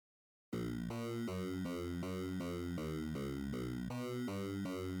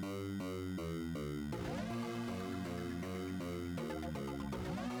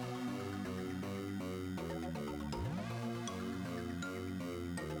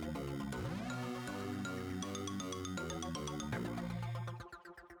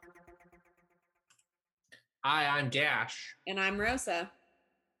Hi, I'm Dash, And I'm Rosa.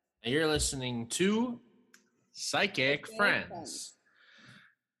 and you're listening to Psychic Psychic Friends. Friends.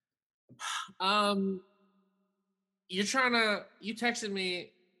 Um, you texted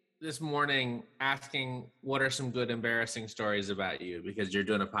me this morning asking what are some good embarrassing stories about you because you're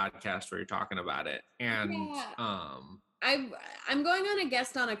doing a podcast where you're talking about it. And Yeah. I'm going on a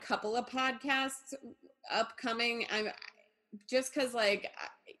guest on a couple of podcasts upcoming. I'm just because I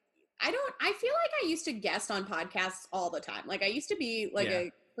feel like I used to guest on podcasts all the time. Like I used to be like yeah,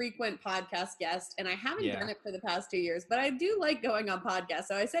 a frequent podcast guest, and I haven't yeah, done it for the past 2 years, but I do like going on podcasts.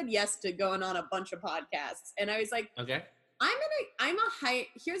 So I said yes to going on a bunch of podcasts. And I was like, okay, I'm a high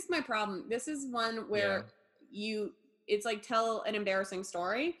here's my problem. This is one yeah, where you it's like tell an embarrassing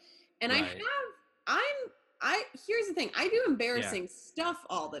story. And right, I here's the thing. I do yeah, embarrassing stuff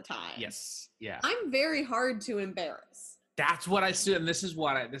all the time. yes, yeah. I'm very hard to embarrass. That's what I see, and this is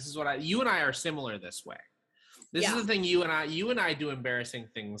what I. You and I are similar this way. This is Yeah. the thing. You and I do embarrassing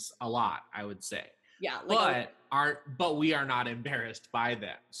things a lot, I would say. Yeah, But we are not embarrassed by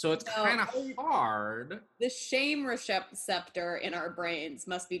them. So it's no, kind of hard. the shame receptor in our brains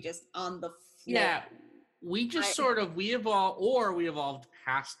must be just on the floor. Yeah, we just I, we evolved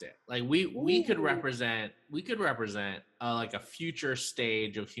past it. Like we could ooh, represent like a future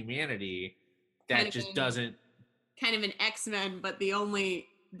stage of humanity kind that of just doesn't. an X-Men, but the only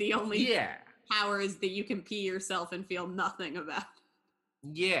Yeah, power is that you can pee yourself and feel nothing about.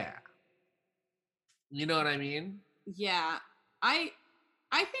 yeah. You know what I mean? Yeah. I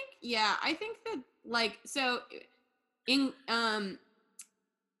I think that like so in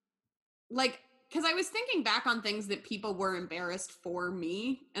like because I was thinking back on things that people were embarrassed for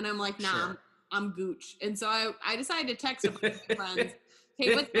me, and I'm like, nah, Sure. I'm gooch. And so I decided to text a bunch of friends,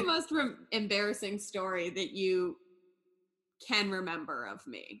 hey, what's the most embarrassing story that you can remember of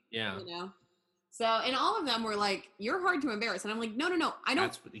me? Yeah, You know? So, and all of them were like, you're hard to embarrass. And I'm like, no, I don't.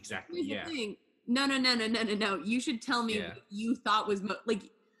 that's exactly. Here's the Yeah, thing. No. You should tell me yeah. what you thought was like,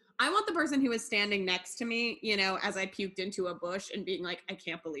 I want the person who was standing next to me, as I puked into a bush and being like, I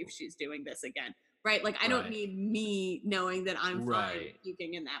can't believe she's doing this again. Right? Like, I don't Right, need me knowing that I'm fine right.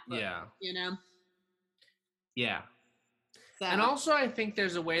 puking in that bush, Yeah, you know? yeah. And So, also, I think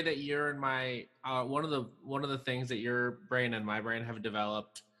there's a way that you're in my one of the things that your brain and my brain have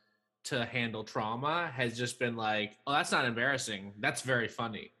developed to handle trauma has just been like, oh, that's not embarrassing. That's very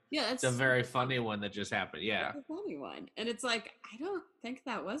funny. yeah, It's a very funny one that just happened. Yeah, that's a funny one. And it's like, I don't think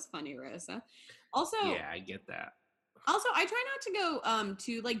that was funny, Rosa. Also, yeah, I get that. I try not to go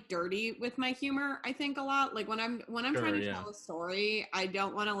too like dirty with my humor. I think a lot like when I'm trying Sure, to yeah, tell a story, I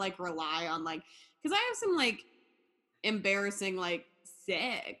don't want to like rely on like because I have some like embarrassing like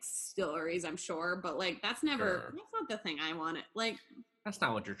sex stories, I'm sure, but like sure. that's not the thing I want it. Like That's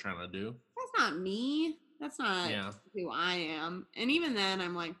not what you're trying to do. that's not me. That's not Yeah, who I am. And even then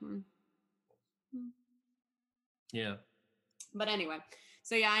I'm like hmm. yeah, But anyway.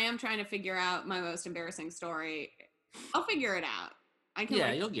 So yeah, I am trying to figure out my most embarrassing story. I'll figure it out. I can yeah.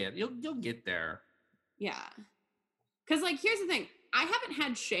 like You'll get there. yeah. Because, like, here's the thing I haven't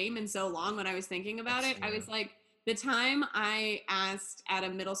had shame in so long when I was thinking about That's it. I was like, the time I asked at a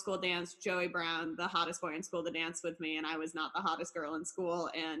middle school dance Joey Brown, the hottest boy in school, to dance with me, and I was not the hottest girl in school,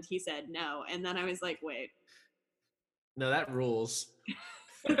 and he said no. And then I was like, wait. No, that rules.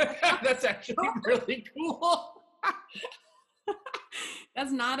 That's actually really cool.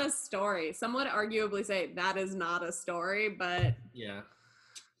 That's not a story. Some would arguably say that is not a story, but Yeah.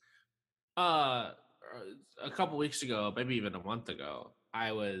 Uh, a couple weeks ago, maybe even a month ago,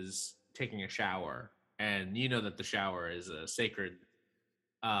 I was taking a shower, and you know that the shower is a sacred,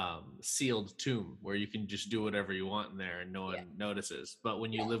 sealed tomb where you can just do whatever you want in there and no yeah. one notices. But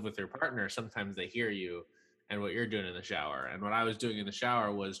when you Yeah. live with your partner, sometimes they hear you and what you're doing in the shower. And what I was doing in the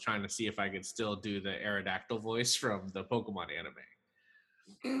shower was trying to see if I could still do the Aerodactyl voice from the Pokemon anime.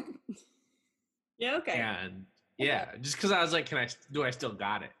 Yeah, okay. And Okay. yeah, just because I was like, do I still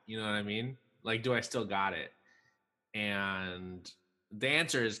got it? You know what I mean? Like, do I still got it? And the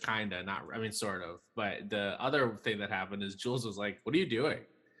answer is kind of not, I mean, sort of. But the other thing that happened is Jules was like, what are you doing?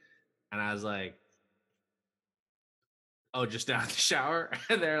 And I was like, oh, just down the shower.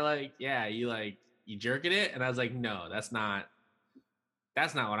 And they're like, yeah, you jerking it? And I was like, no, that's not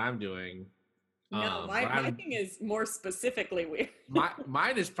what I'm doing. No, What my I'm thing is more specifically weird.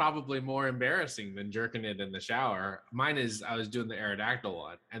 mine is probably more embarrassing than jerking it in the shower. Mine is I was doing the Aerodactyl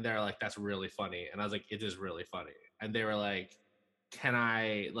one, and they're like, "That's really funny," and I was like, "It is really funny." And they were like, "Can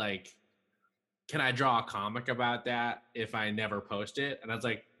I draw a comic about that if I never post it?" And I was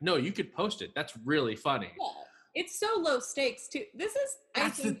like, "No, you could post it. That's really funny." Yeah. It's so low stakes too. This is I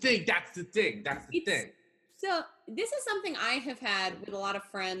That's the think thing. That's the thing. That's the it's thing. So this is something I have had with a lot of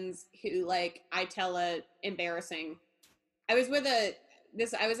friends who like I tell a embarrassing. I was with I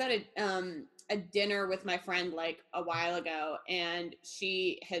was at a dinner with my friend like a while ago, and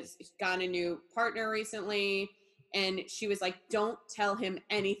she has gotten a new partner recently, and she was like, "Don't tell him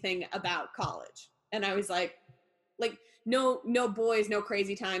anything about college." And I was like no boys, no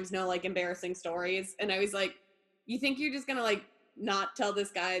crazy times, no like embarrassing stories. And I was you think you're just gonna like not tell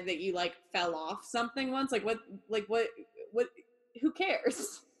this guy that you like fell off something once? What who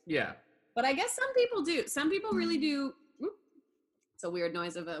cares? Yeah. But I guess some people do. Some people really do. It's a weird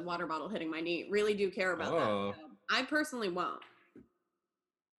noise of a water bottle hitting my knee. Really do care about that. So I personally won't.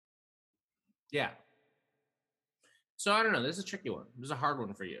 Yeah. So I don't know. This is a tricky one. This is a hard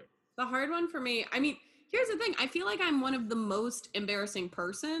one for you. The hard one for me. I mean, here's the thing. I feel like I'm one of the most embarrassing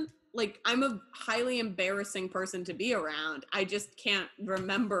person. Like I'm a highly embarrassing person to be around. I just can't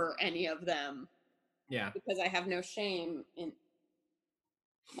remember any of them. Yeah. Because I have no shame in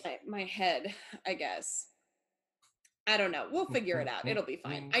my head, I guess. I don't know. We'll figure it out. It'll be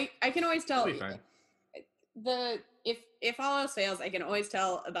fine. I can always tell if all else fails, I can always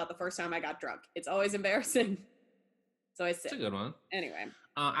tell about the first time I got drunk. It's always embarrassing. So I say it's a good one. Anyway.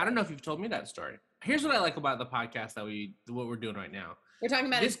 I don't know if you've told me that story. Here's what I like about the podcast what we're doing right now. We're talking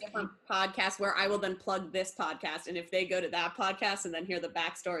about a different podcast where I will then plug this podcast. And if they go to that podcast and then hear the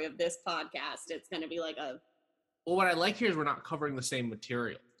backstory of this podcast, it's going to be like well, what I like here is we're not covering the same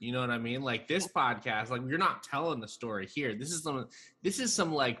material. You know what I mean? Like this podcast, like you're not telling the story here. This is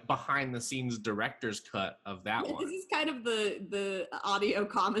some like behind the scenes director's cut of that one. This is kind of the audio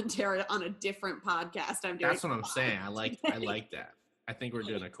commentary on a different podcast I'm doing. That's what I'm saying. I like that. I think we're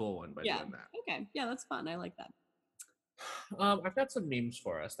doing a cool one by doing that. Okay. Yeah, that's fun. I like that. I've got some memes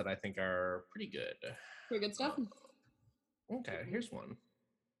for us that I think are pretty good. Pretty good stuff. Okay, here's one.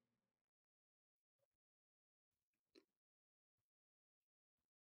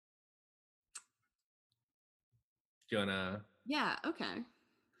 Do you wanna? Yeah. Okay.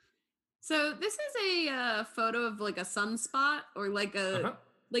 So this is a photo of like a sunspot or like a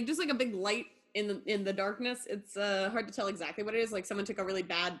like just like a big light in the darkness. It's hard to tell exactly what it is. Like someone took a really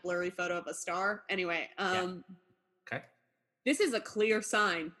bad blurry photo of a star. Anyway, Okay. This is a clear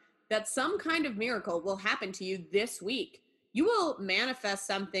sign that some kind of miracle will happen to you this week. You will manifest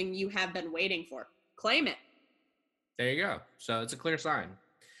something you have been waiting for. Claim it. There you go. So it's a clear sign.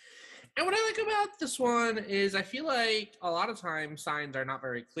 And what I like about this one is I feel like a lot of times signs are not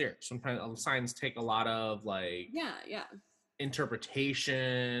very clear. Sometimes signs take a lot of like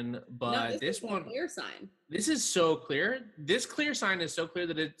interpretation, but this one, clear sign. This is so clear. This clear sign is so clear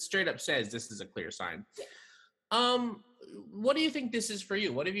that it straight up says this is a clear sign. Yeah. What do you think this is for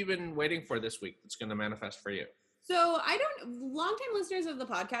you? What have you been waiting for this week that's going to manifest for you? So longtime listeners of the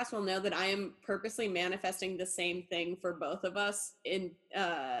podcast will know that I am purposely manifesting the same thing for both of us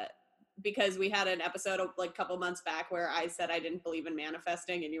because we had an episode a couple months back where I said I didn't believe in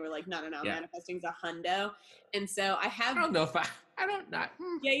manifesting, and you were like, no, manifesting's a hundo. And so I don't know.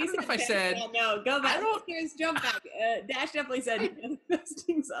 Yeah, you said. I said no. Go back. Listeners, jump back. Dash definitely said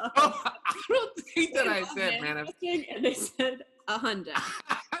manifesting's a. Oh, I don't think that I said manifesting, and they said a hundo.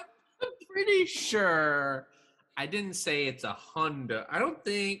 I'm pretty sure. I didn't say it's a hundo. I don't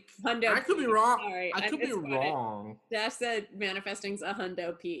think. Hundo. I could be wrong. Sorry, I could be wrong. Dash said manifesting's a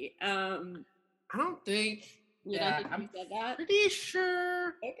hundo P. I don't think. You don't think you said that? Pretty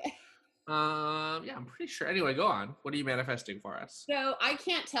sure. Okay. Yeah, I'm pretty sure. Anyway, go on. What are you manifesting for us? So I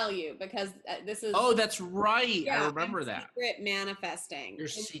can't tell you because this is. Oh, that's right. Yeah, I remember that. Secret manifesting. You're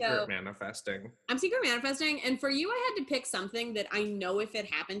secret manifesting. I'm secret manifesting, and for you, I had to pick something that I know if it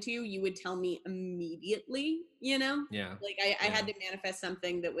happened to you, you would tell me immediately. You know? Yeah. Like I had to manifest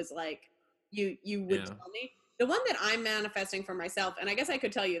something that was like you would tell me. The one that I'm manifesting for myself, and I guess I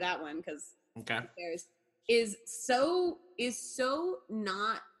could tell you that one because is so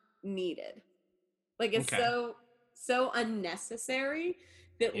not needed. Like it's so unnecessary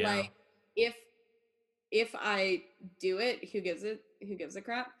that like if I do it, who gives a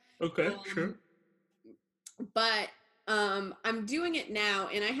crap? Okay, sure. But I'm doing it now,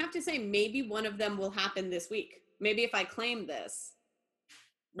 and I have to say maybe one of them will happen this week. Maybe if I claim this,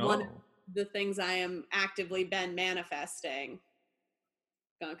 one of the things I am actively been manifesting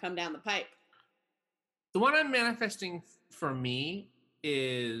gonna come down the pipe. The one I'm manifesting for me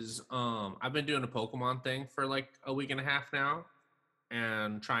is I've been doing a Pokemon thing for like a week and a half now,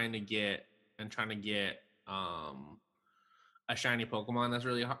 and trying to get a shiny Pokemon that's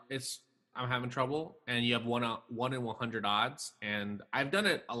really hard. It's I'm having trouble, and you have 1 in 100 odds. And I've done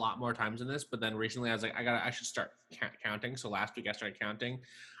it a lot more times than this, but then recently I was like, I should start counting. So last week I started counting.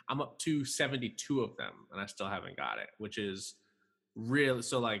 I'm up to 72 of them, and I still haven't got it, which is really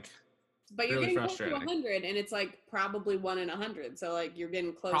But you're really getting close to frustrating. 100, and it's like probably 1 in 100. So like you're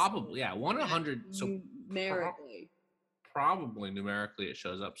getting close. Probably, yeah, 1 in 100. So numerically, probably numerically it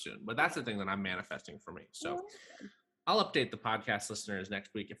shows up soon. But that's the thing that I'm manifesting for me. So I'll update the podcast listeners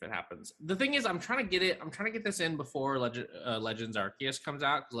next week if it happens. The thing is, I'm trying to get this in before Legends Arceus comes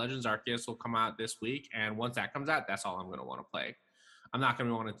out, because Legends Arceus will come out this week, and once that comes out, that's all I'm going to want to play. I'm not going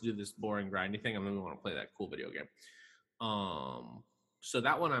to want to do this boring grindy thing. I'm going to want to play that cool video game. So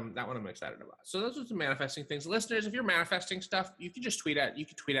that one I'm excited about. So those are some manifesting things. Listeners, if you're manifesting stuff, you can just tweet at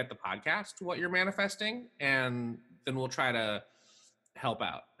the podcast what you're manifesting, and then we'll try to help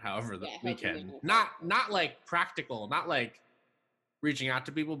out however we can. Not like practical, not like reaching out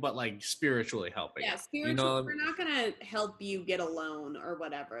to people, but like spiritually helping. Yeah, spiritually. We're not gonna help you get a loan or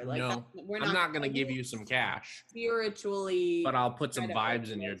whatever. Like, no, I'm not gonna give you some cash spiritually, but I'll put some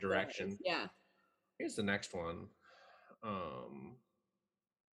vibes in your direction. Yeah. Here's the next one.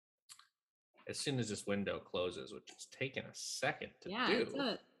 As soon as this window closes, which is taking a second to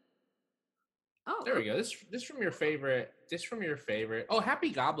do. Oh, there we go. This from your favorite. Oh,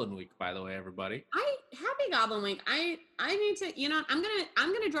 happy Goblin Week, by the way, everybody. Happy Goblin Week. I need to, I'm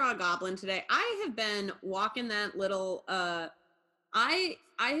gonna draw a goblin today. I have been walking that little I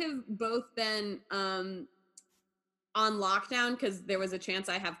have both been on lockdown because there was a chance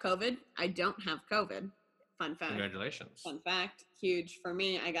I have COVID. I don't have COVID. Fun fact. Congratulations. Fun fact. Huge for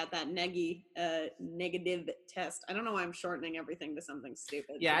me. I got that negative test. I don't know why I'm shortening everything to something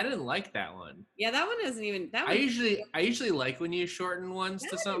stupid. Yeah, I didn't like that one. Yeah, that one isn't even. I usually like when you shorten ones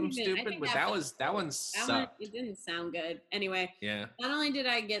to something stupid, but that one sucked. It didn't sound good. Anyway. Yeah. Not only did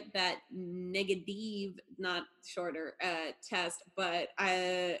I get that negative, not shorter, test, but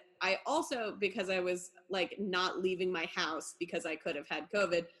I also, because I was like not leaving my house because I could have had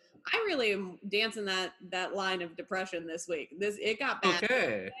COVID, I really am dancing that line of depression this week. It got bad.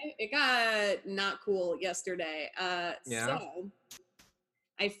 Okay. It got not cool yesterday. So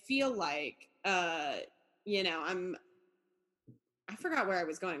I feel like I forgot where I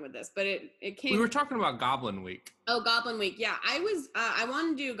was going with this, but it came. We were talking about Goblin Week. Oh, Goblin Week. Yeah, I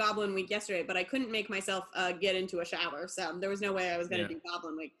wanted to do Goblin Week yesterday, but I couldn't make myself get into a shower, so there was no way I was going to do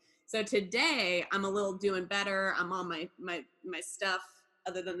Goblin Week. So today I'm a little doing better. I'm on my stuff,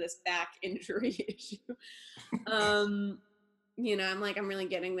 other than this back injury issue. I'm really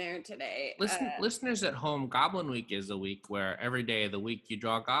getting there today. Listeners at home, Goblin Week is a week where every day of the week you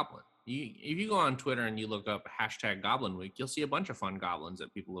draw a goblin. If you go on Twitter and you look up #Goblin Week, you'll see a bunch of fun goblins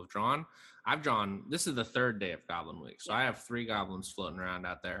that people have drawn. This is the third day of Goblin Week, so I have 3 goblins floating around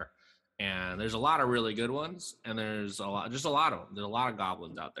out there. And there's a lot of really good ones, and there's a lot of them. There's a lot of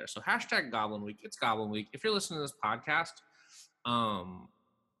goblins out there. So #Goblin Week, it's Goblin Week. If you're listening to this podcast,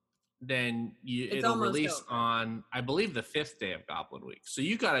 then it'll release over on, I believe, the 5th day of Goblin Week. So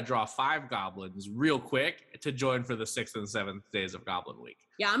you got to draw 5 goblins real quick to join for the 6th and 7th days of Goblin Week.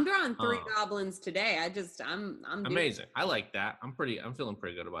 Yeah, I'm drawing 3 goblins today. I'm amazing. I like that. I'm feeling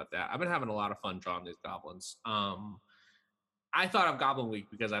pretty good about that. I've been having a lot of fun drawing these goblins. I thought of Goblin Week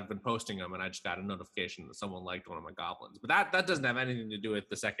because I've been posting them, and I just got a notification that someone liked one of my goblins. But that doesn't have anything to do with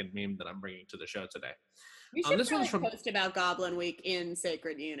the second meme that I'm bringing to the show today. We should post about Goblin Week in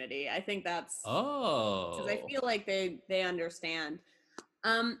Sacred Unity. I think that's because I feel like they understand.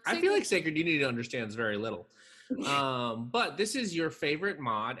 I feel like Sacred Unity understands very little. But this is your favorite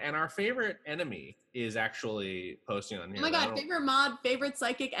mod, and our favorite enemy is actually posting on here. Oh my god, favorite mod, favorite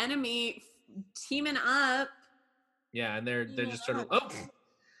psychic enemy, teaming up. Yeah, and they're just sort of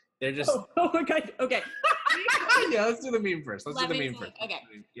they're just oh my god. Okay. Yeah, let's do the meme first. Okay.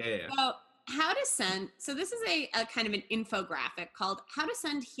 Yeah. So how to send. So this is a kind of an infographic called "How to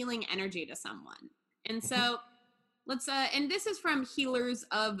Send Healing Energy to Someone." And so let's. And this is from Healers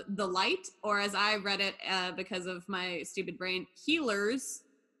of the Light, or as I read it because of my stupid brain, Healers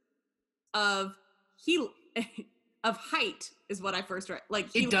of Height is what I first read.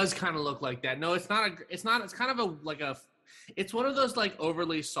 It does kind of look like that. No, it's not. It's kind of it's one of those like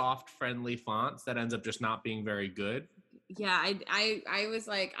overly soft, friendly fonts that ends up just not being very good. Yeah, I was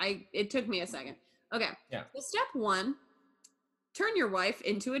like, it took me a second. Okay. Yeah. So step 1, turn your wife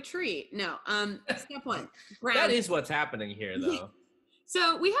into a tree. No, step 1. Ground. That is what's happening here, though.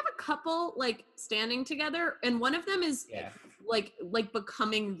 So we have a couple like standing together, and one of them is like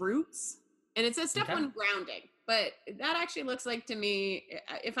becoming roots, and it says step 1, grounding. But that actually looks like to me,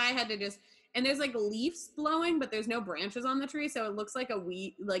 if I had to just, and there's like leaves blowing, but there's no branches on the tree, so it looks like a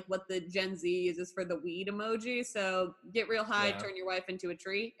weed, like what the Gen Z uses for the weed emoji. So get real high, Yeah. turn your wife into a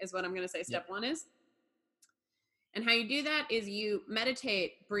tree is what I'm going to say step Yeah. 1 is. And how you do that is you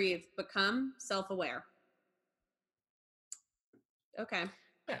meditate, breathe, become self-aware. Okay.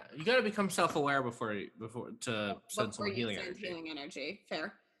 Yeah, you got to become self-aware before to send Before some you healing send energy. healing energy.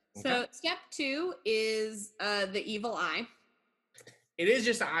 Fair. Okay. So step 2 is the evil eye. It is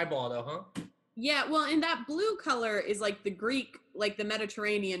just an eyeball, though, huh? Yeah, well, and that blue color is like the Greek, like the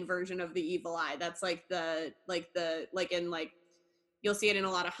Mediterranean version of the evil eye. That's like you'll see it in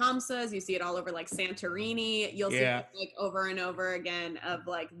a lot of Hamsas. You see it all over like Santorini. You'll see it like over and over again of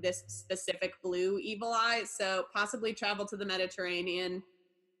like this specific blue evil eye. So possibly travel to the Mediterranean.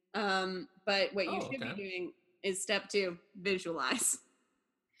 But what you should be doing is step 2, visualize.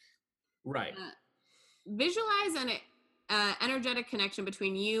 Right. Visualize an energetic connection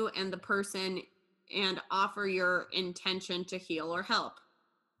between you and the person and offer your intention to heal or help.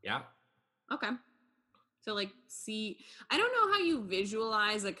 Yeah. Okay. So like I don't know how you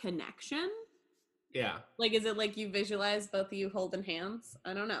visualize a connection. Yeah. Like, is it like you visualize both of you holding hands?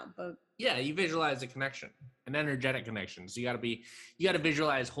 I don't know, but yeah, you visualize a connection, an energetic connection. So you got to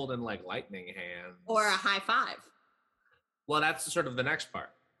visualize holding like lightning hands or a high five. Well, that's sort of the next part.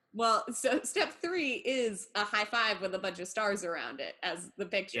 Well, so step 3 is a high five with a bunch of stars around it as the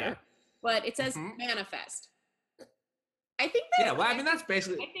picture. Yeah. But it says manifest. I think yeah, well, I mean that's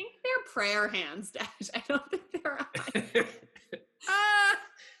basically. I think they're prayer hands, Dash. I don't think they're.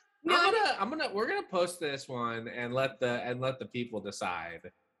 We're gonna post this one and let the people decide.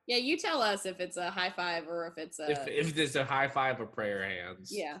 Yeah, you tell us if it's a high five or if it's a if it's a high five or prayer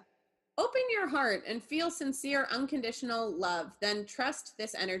hands. Yeah. Open your heart and feel sincere, unconditional love. Then trust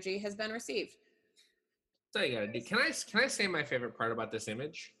this energy has been received. So you gotta do. Can I say my favorite part about this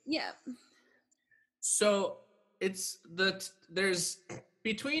image? Yeah. So there's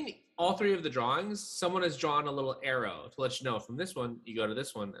between all 3 of the drawings, someone has drawn a little arrow to let you know from this one you go to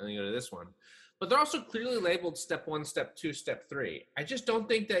this one and then you go to this one. But they're also clearly labeled step 1, step 2, step 3. I just don't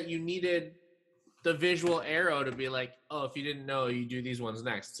think that you needed the visual arrow to be like, oh, if you didn't know, you do these ones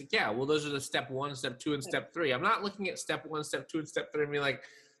next. It's like, yeah, well, those are the step 1, step 2, and step 3. I'm not looking at step 1, step 2, and step 3 and be like,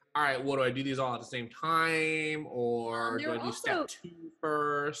 all right, well, do I do these all at the same time, or do I do step 2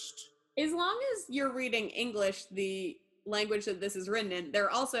 first? As long as you're reading English, the language that this is written in,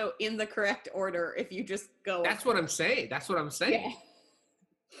 they're also in the correct order if you just go. That's what I'm saying.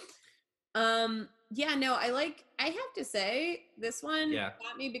 Yeah, no, I have to say this one got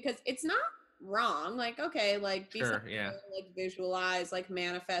me because it's not wrong. Like, okay, like be like visualize, like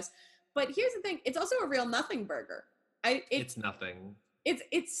manifest. But here's the thing, it's also a real nothing burger. It's nothing.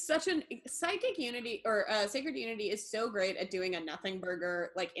 It's such an psychic unity or sacred unity is so great at doing a nothing burger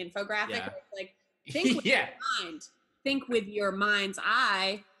like infographic. Yeah. Like think with your mind. Think with your mind's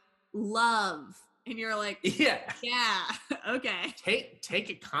eye. Love. And you're like, yeah, okay. Take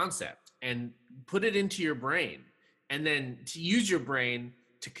a concept and put it into your brain, and then to use your brain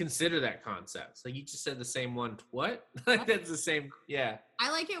to consider that concept. So you just said the same one. What? Like that's the same. Yeah.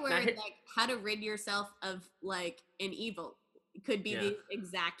 I like it where it's like how to rid yourself of like an evil. It could be the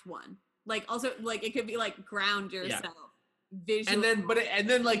exact one. Like also like it could be like ground yourself. Visual. And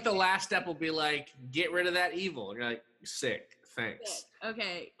then like the last step will be like get rid of that evil. And you're like sick. Thanks.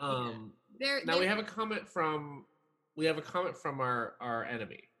 Okay. Now we have a comment from our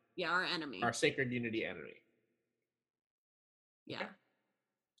enemy. Yeah, our enemy. Our sacred unity enemy. Yeah. Okay.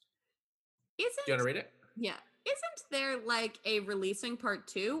 Do you want to read it? Yeah. Isn't there like a releasing part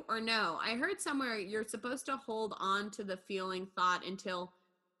 2 or no? I heard somewhere you're supposed to hold on to the feeling thought until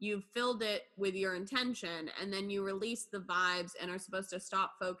you've filled it with your intention and then you release the vibes and are supposed to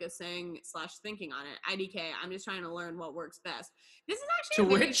stop focusing / thinking on it. IDK, I'm just trying to learn what works best. This is actually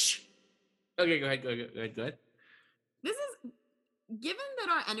Okay, go ahead. This is given that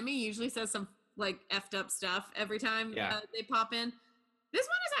our enemy usually says some like effed up stuff every time they pop in. This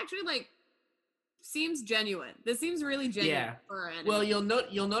one is actually like seems genuine. This seems really genuine for our enemy. Well,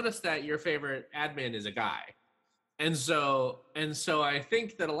 you'll notice that your favorite admin is a guy. And so I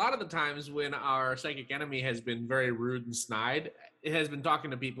think that a lot of the times when our psychic enemy has been very rude and snide, it has been talking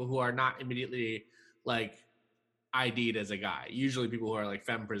to people who are not immediately like ID'd as a guy. Usually people who are like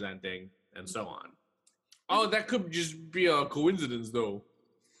femme presenting and so on. Oh, that could just be a coincidence though.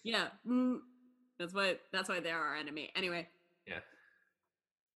 Yeah. That's why they're our enemy. Anyway. Yeah.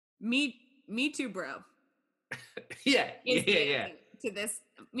 Me too, bro. Yeah. To this,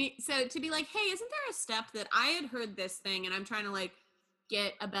 so to be like, hey, isn't there a step that I had heard this thing, and I'm trying to like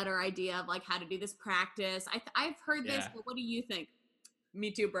get a better idea of like how to do this practice. I've heard this, but what do you think? Me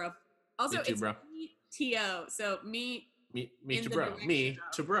too, bro. Also, Me too, it's bro. T-O, so me Me in to the bro. direction Me of.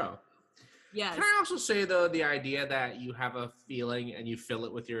 to bro. Yes. Can I also say though, the idea that you have a feeling and you fill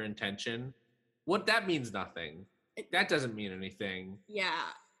it with your intention, what that means nothing. That doesn't mean anything. Yeah.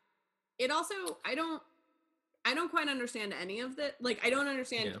 It also, I don't quite understand any of that. Like, I don't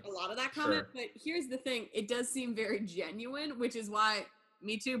understand a lot of that comment, but here's the thing. It does seem very genuine, which is why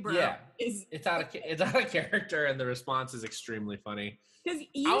Me Too, bro. Yeah. Is It's out of character, and the response is extremely funny. because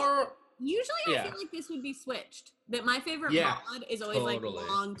usually I feel like this would be switched. That my favorite mod is always like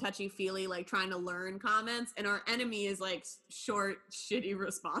long, touchy-feely, like trying to learn comments, and our enemy is like short, shitty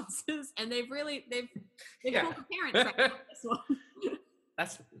responses. And they've pulled the parent trap on this one. I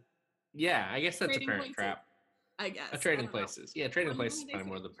guess that's Trading a parent places? trap. I guess. Trading places. Yeah, trading places is probably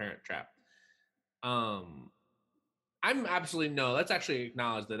more the parent trap. I'm absolutely no. Let's actually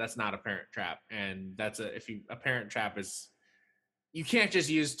acknowledge that that's not a parent trap, and that's a parent trap is. You can't just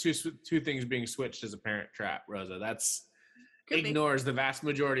use two things being switched as a parent trap, Rosa. That's ignores the vast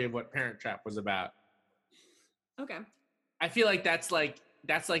majority of what Parent Trap was about. Okay. I feel like that's like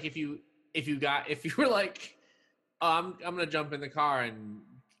if you were like, oh, I'm gonna jump in the car and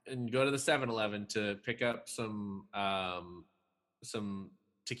go to the 7-Eleven to pick up some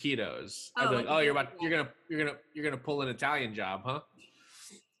taquitos. I'd be like, oh, you're gonna pull an Italian job, huh?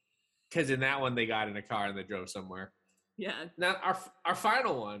 Because in that one they got in a car and they drove somewhere. Yeah. Now our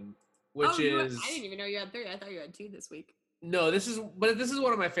final one, which is I didn't even know you had 3. I thought you had 2 this week. No, this is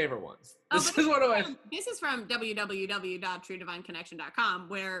one of my favorite ones. This is from www.truedivineconnection.com,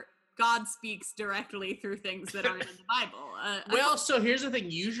 where God speaks directly through things that aren't in the Bible. Well, so here's the thing.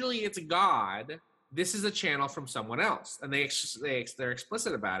 Usually it's God. This is a channel from someone else, and they're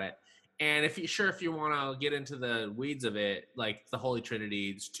explicit about it. And if you want to get into the weeds of it, like the Holy Trinity,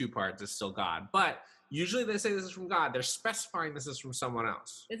 it's 2 parts, it's still God. But usually they say this is from God. They're specifying this is from someone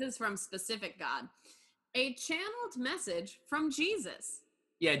else. This is from specific God. A channeled message from Jesus.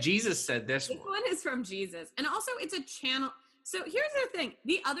 Yeah, Jesus said this one. This one is from Jesus. And also it's a channel. So here's the thing.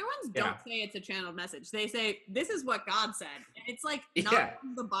 The other ones don't say it's a channeled message. They say, this is what God said. And it's like not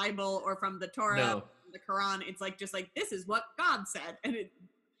from the Bible or from the Torah, or the Quran. It's like, just like, this is what God said. And it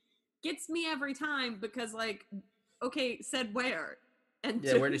gets me every time because like, okay, said where? And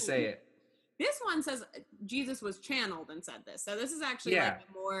where'd he say it? This one says Jesus was channeled and said this. So this is actually like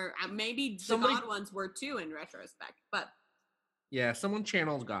more, maybe the God ones were too in retrospect, but. Yeah, someone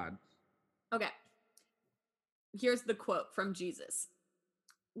channeled God. Okay. Here's the quote from Jesus.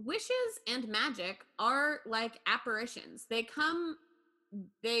 Wishes and magic are like apparitions. They come,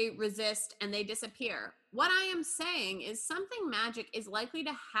 they resist, and they disappear. What I am saying is something magic is likely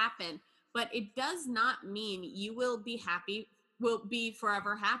to happen, but it does not mean you will be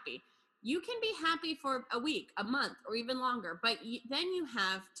forever happy. You can be happy for a week, a month, or even longer, but then you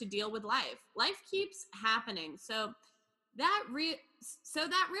have to deal with life. Life keeps happening. So that real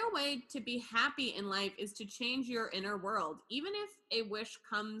way to be happy in life is to change your inner world. Even if a wish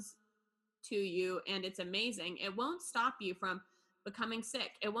comes to you and it's amazing, it won't stop you from becoming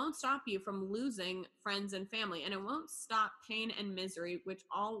sick. It won't stop you from losing friends and family, and it won't stop pain and misery, which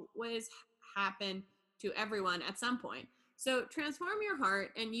always happen to everyone at some point. So transform your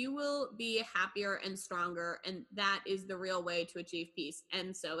heart and you will be happier and stronger. And that is the real way to achieve peace.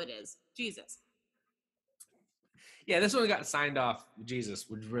 And so it is. Jesus. Yeah, this one got signed off Jesus,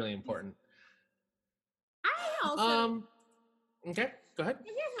 which is really important. I also... Okay, go ahead.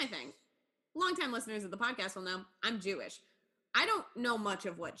 Here's my thing. Longtime listeners of the podcast will know I'm Jewish. I don't know much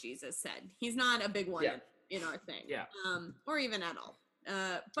of what Jesus said. He's not a big one in our thing. Yeah. Or even at all.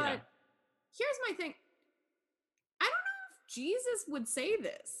 But here's my thing. I don't know if Jesus would say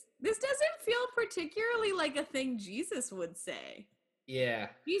this. This doesn't feel particularly like a thing Jesus would say. Yeah.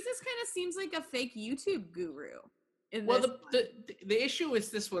 Jesus kind of seems like a fake YouTube guru. Well, the issue with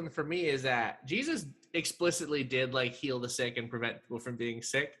this one for me is that Jesus explicitly did like heal the sick and prevent people from being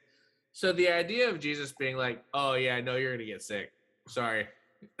sick. So the idea of Jesus being like, oh yeah, I know you're going to get sick. Sorry.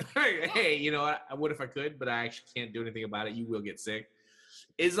 Hey, you know what? I would if I could, but I actually can't do anything about it. You will get sick.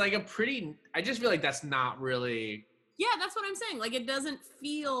 Is like I just feel like that's not really. Yeah, that's what I'm saying. Like it doesn't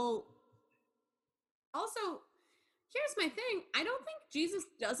feel. Also, here's my thing. I don't think Jesus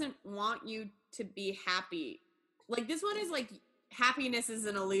doesn't want you to be happy. Like this one is like happiness is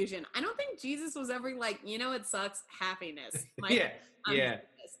an illusion. I don't think Jesus was ever like, you know, it sucks, happiness. Like, I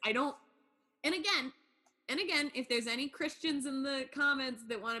don't. And again, if there's any Christians in the comments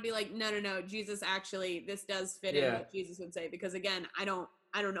that want to be like, no, Jesus actually, this does fit in what Jesus would say. Because again, I don't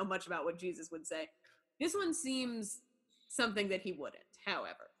know much about what Jesus would say. This one seems something that he wouldn't,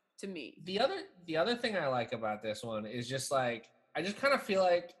 however, to me. The other thing I like about this one is just like, I just kind of feel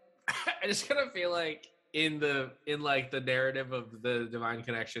like I just kind of feel like in the narrative of the divine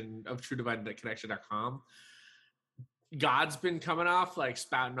connection of truedivineconnection.com, God's been coming off like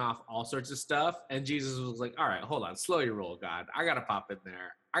spouting off all sorts of stuff, and Jesus was like, "All right, hold on, slow your roll, God. I gotta pop in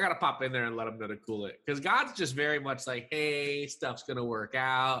there. I gotta pop in there and let him know to cool it." Because God's just very much like, "Hey, stuff's gonna work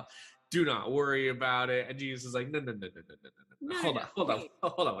out. Do not worry about it." And Jesus is like, "No, no, no, no, no, no, no, no.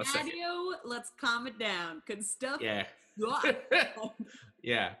 Hold on one second. Daddy-o, let's calm it down. Cause stuff. Yeah,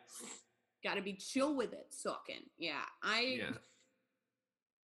 yeah, Gotta be chill with it, sucking. Yeah, I kind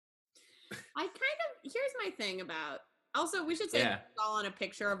of. Here's my thing about. Also, we should say it's all on a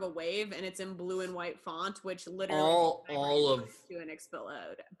picture of a wave, and it's in blue and white font, which literally all of to an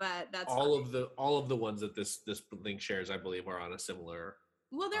explode. But that's all of the ones that this link shares, I believe, are on a similar.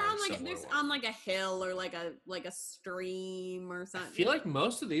 Well, they're on like there's on like a hill or like a stream or something. I feel like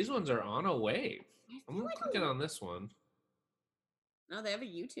most of these ones are on a wave. I'm clicking on this one. No, they have a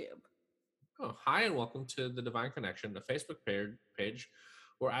YouTube. Oh, hi and welcome to the Divine Connection, a Facebook page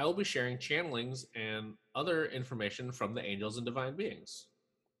where I will be sharing channelings and other information from the angels and divine beings.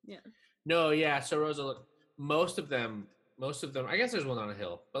 Yeah. No, yeah. So Rosa, look, most of them. I guess there's one on a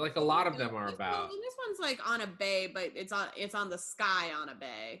hill, but like a lot of them are about. This one's like on a bay, but it's on the sky on a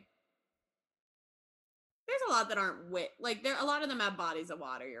bay. There's a lot that aren't like a lot of them have bodies of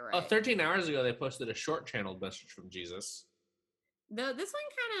water. You're right. 13 hours ago, they posted a short channeled message from Jesus. This one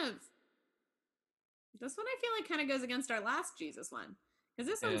I feel like kind of goes against our last Jesus one. Because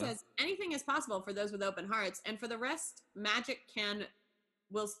this one says, anything is possible for those with open hearts, and for the rest, magic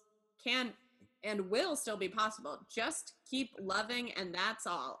will still be possible. Just keep loving, and that's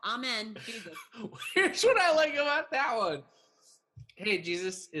all. Amen. Jesus. Here's what I like about that one. Hey,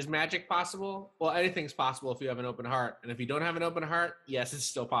 Jesus, is magic possible? Well, anything's possible if you have an open heart. And if you don't have an open heart, yes, it's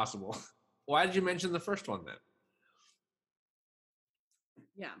still possible. Why did you mention the first one then?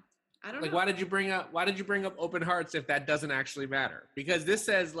 Yeah. I don't know. Why did you bring up open hearts if that doesn't actually matter? Because this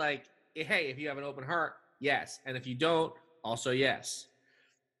says like, hey, if you have an open heart, yes. And if you don't, also yes.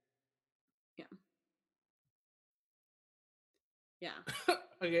 Yeah. Yeah.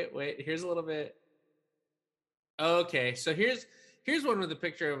 Okay, wait, here's a little bit. Okay, so here's one with a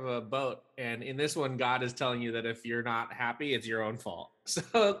picture of a boat, and in this one, God is telling you that if you're not happy, it's your own fault.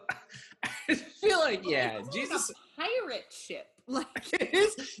 So I feel like, Jesus, like a pirate ship. Like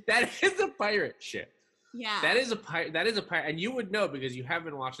that is a pirate ship. Yeah, that is a pirate, and you would know because you have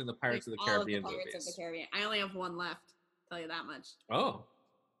been watching the Pirates of the Caribbean movies. Pirates of the Caribbean. I only have one left. Tell you that much. Oh,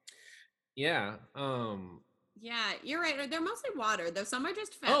 yeah. Yeah, you're right. They're mostly water, though. Some are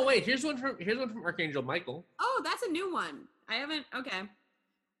just feathers. Oh wait, here's one from Archangel Michael. Oh, that's a new one. I haven't. Okay.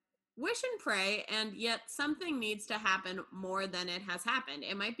 Wish and pray, and yet something needs to happen more than it has happened.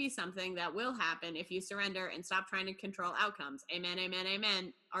 It might be something that will happen if you surrender and stop trying to control outcomes. Amen, amen,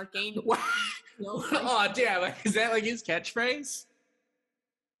 amen. Archangel. Oh, damn. Is that like his catchphrase?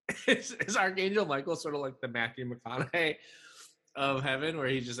 Is Archangel Michael sort of like the Matthew McConaughey of heaven where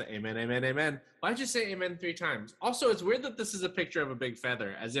he's just like, amen, amen, amen? Why'd you say amen 3 times? Also, it's weird that this is a picture of a big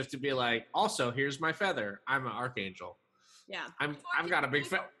feather, as if to be like, also, here's my feather. I'm an archangel. Yeah. I've got a big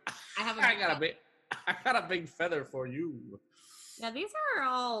feather. I got a big feather for you. Yeah, these are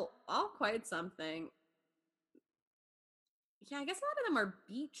all quite something. Yeah, I guess a lot of them are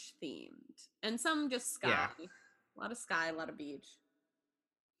beach themed, and some just sky. Yeah. A lot of sky, a lot of beach.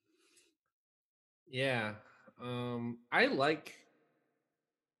 Yeah. I like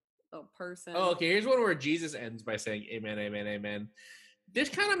a person. Oh, okay. Here's one where Jesus ends by saying amen, amen, amen. This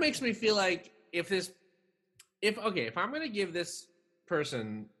kind of makes me feel like if I'm going to give this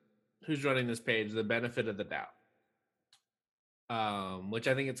person who's running this page the benefit of the doubt, which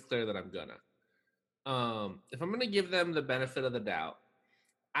I think it's clear that I'm gonna. If I'm going to give them the benefit of the doubt,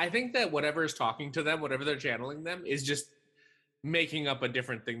 I think that whatever is talking to them, whatever they're channeling them, is just making up a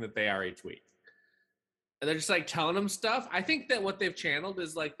different thing that they are each week. And they're just like telling them stuff. I think that what they've channeled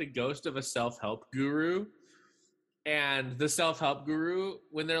is like the ghost of a self-help guru. And the self-help guru,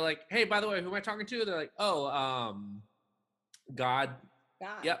 when they're like, hey, by the way, who am I talking to? They're like, oh, God.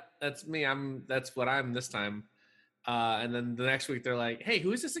 Yep, that's me. That's what I'm this time. And then the next week they're like, hey,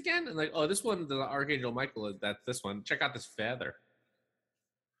 who is this again? And like, oh, this one, the Archangel Michael, that's this one. Check out this feather.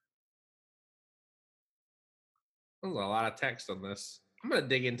 There's a lot of text on this. I'm gonna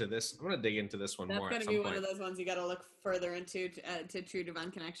dig into this. one more. That's gonna be one of those ones you got to look further into to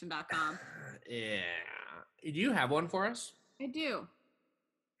truedivineconnection.com. Yeah. Do you have one for us? I do.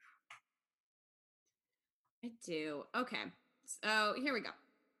 Okay. So here we go.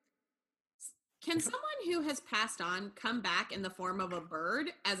 Can someone who has passed on come back in the form of a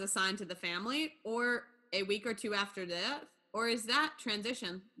bird as a sign to the family, or a week or 2 after death? or is that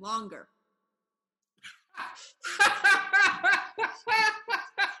transition longer? How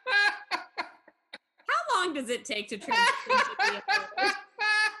long does it take to transition to be a bird?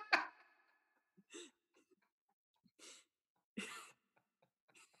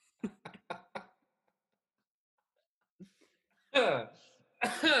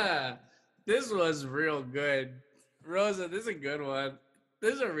 This was real good. Rosa, this is a good one.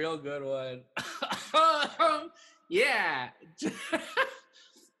 This is a real good one. Yeah.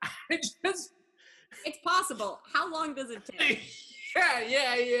 I just It's possible. How long does it take?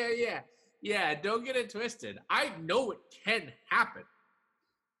 Yeah, don't get it twisted. I know it can happen.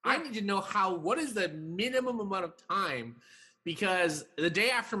 I need to know what is the minimum amount of time, because the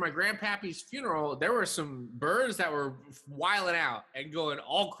day after my grandpappy's funeral, there were some birds that were wilding out and going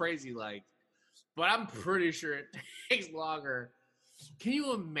all crazy like, but I'm pretty sure it takes longer. Can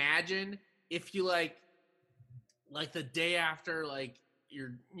you imagine if you like the day after like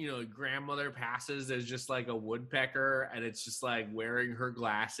your grandmother passes, there's just like a woodpecker and it's just like wearing her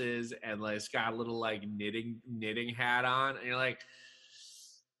glasses and like it's got a little like knitting hat on and you're like,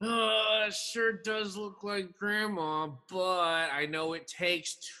 oh, it sure does look like grandma, but I know it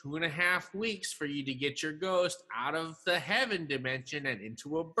takes 2.5 weeks for you to get your ghost out of the heaven dimension and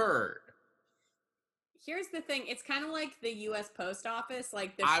into a bird. Here's the thing. It's kind of like the U.S. Post Office.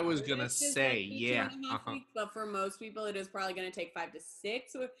 Like the I was gonna say, yeah. 2.5 weeks, but for most people, it is probably going to take 5 to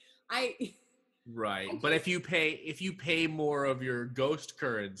 6. So Right, but if you pay more of your ghost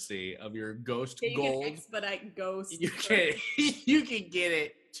currency, of your ghost gold, expedite ghost. You can get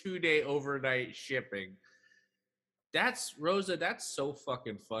it 2-day overnight shipping. That's Rosa. That's so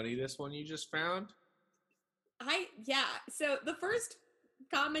fucking funny. This one you just found. So the first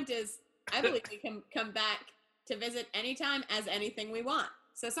comment is, I believe we can come back to visit anytime as anything we want.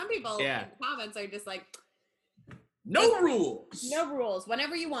 So some people in the comments are just like, no rules. No rules.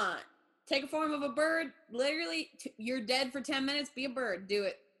 Whenever you want. Take a form of a bird. Literally, you're dead for 10 minutes. Be a bird. Do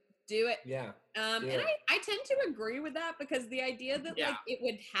it. Yeah. And I tend to agree with that, because the idea that like it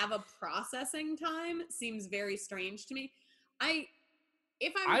would have a processing time seems very strange to me.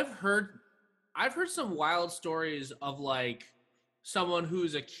 I've heard some wild stories of like someone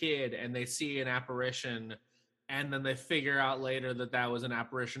who's a kid and they see an apparition and then they figure out later that was an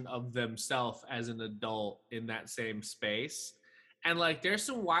apparition of themselves as an adult in that same space. And like there's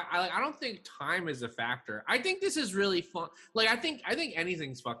some I don't think time is a factor. I think this is really fun. Like I think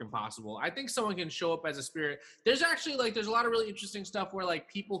anything's fucking possible. I think someone can show up as a spirit. There's actually like there's a lot of really interesting stuff where like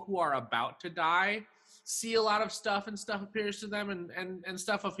people who are about to die see a lot of stuff and stuff appears to them and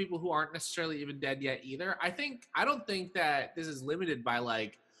stuff of people who aren't necessarily even dead yet either. I don't think that this is limited by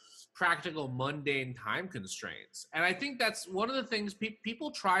like practical mundane time constraints. And I think that's one of the things people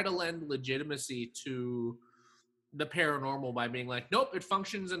try to lend legitimacy to the paranormal by being like, nope, it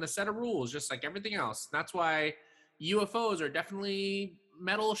functions in a set of rules just like everything else. That's why UFOs are definitely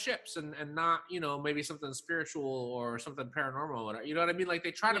metal ships and not, maybe something spiritual or something paranormal. You know what I mean? Like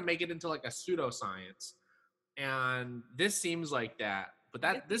they try to make it into like a pseudoscience. And this seems like that.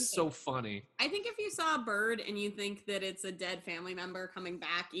 But this is so funny. I think if you saw a bird and you think that it's a dead family member coming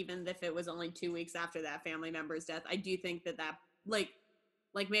back, even if it was only 2 weeks after that family member's death, I do think that like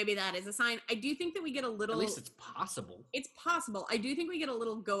maybe that is a sign. I do think that we get a little... At least it's possible. It's possible. I do think we get a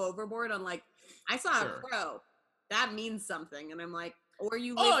little go overboard on like, I saw a crow. That means something. And I'm like, or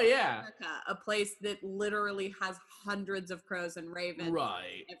you live in America, a place that literally has hundreds of crows and ravens.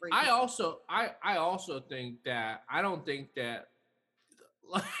 Right. I also think that, I don't think your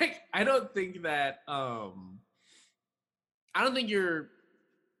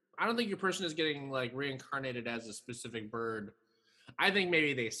person is getting like reincarnated as a specific bird. I think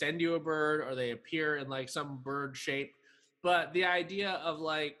maybe they send you a bird or they appear in like some bird shape. But the idea of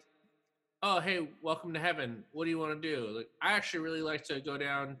like, oh, hey, welcome to heaven. What do you want to do? Like, I actually really like to go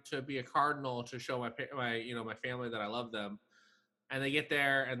down to be a cardinal to show my family that I love them. And they get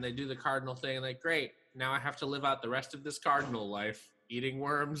there and they do the cardinal thing and like, great, now I have to live out the rest of this cardinal life eating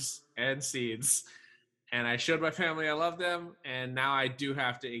worms and seeds. And I showed my family I love them, and now I do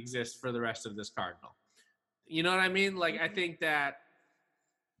have to exist for the rest of this cardinal. You know what I mean? Like, I think that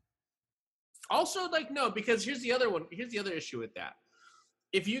also, like, no, because here's the other issue with that.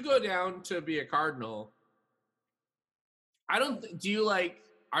 If you go down to be a cardinal, are you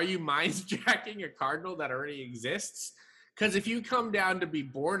mindjacking a cardinal that already exists? Because if you come down to be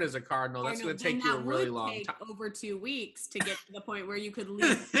born as a cardinal, that's going to take you a really long time. Over 2 weeks to get to the point where you could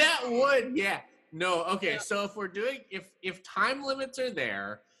leave. That would, yeah. No, okay. So if we're doing, if time limits are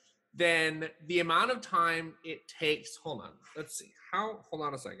there, then the amount of time it takes, hold on, let's see. Hold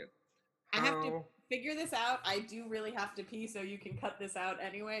on a second. I have to figure this out. I do really have to pee, so you can cut this out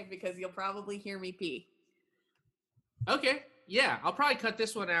anyway, because you'll probably hear me pee. Okay. Yeah, I'll probably cut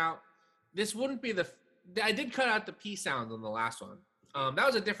this one out. This wouldn't be I did cut out the pee sounds on the last one. That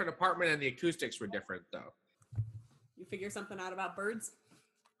was a different apartment, and the acoustics were different, though. You figure something out about birds?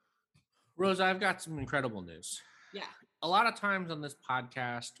 Rosa, I've got some incredible news. Yeah. A lot of times on this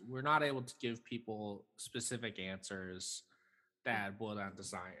podcast, we're not able to give people specific answers that boil down to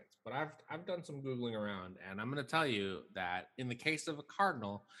science. But I've done some Googling around, and I'm going to tell you that in the case of a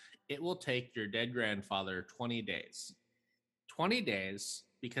cardinal, it will take your dead grandfather 20 days. 20 days,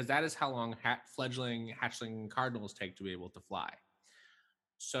 because that is how long fledgling hatchling cardinals take to be able to fly.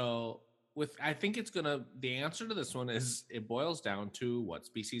 So I think the answer to this one is it boils down to what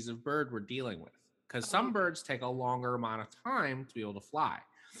species of bird we're dealing with. Because some birds take a longer amount of time to be able to fly.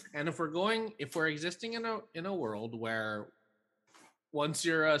 And if we're existing in a world where once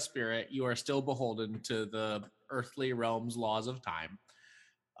you're a spirit, you are still beholden to the earthly realm's laws of time.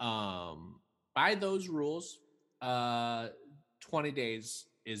 By those rules, 20 days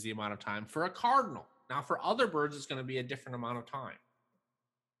is the amount of time for a cardinal. Now, for other birds, it's going to be a different amount of time.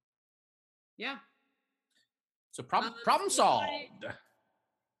 Yeah. So problem solved.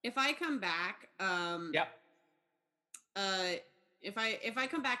 If I come back, yep. If I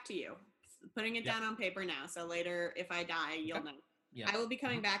come back to you, putting it down on paper now, so later if I die, you'll know. Yeah. I will be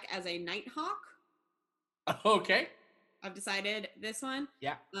coming back as a nighthawk. Okay. I've decided this one.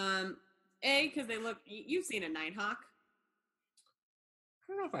 Yeah. Because they look. You've seen a nighthawk. I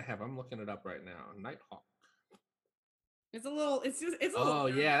don't know if I have. I'm looking it up right now. Nighthawk. It's a little. Oh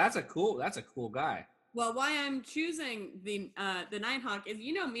yeah, that's a cool guy. Well, why I'm choosing the nighthawk is,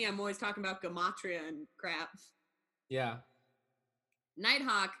 you know me, I'm always talking about gematria and crap. Yeah.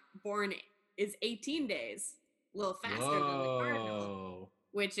 Nighthawk born is 18 days, a little faster than the cardinal,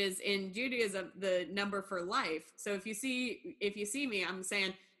 which is in Judaism the number for life. So if you see me, I'm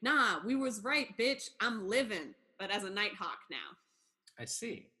saying, nah, we was right, bitch. I'm living, but as a nighthawk now. I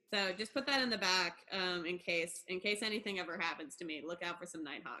see. So just put that in the back in case anything ever happens to me. Look out for some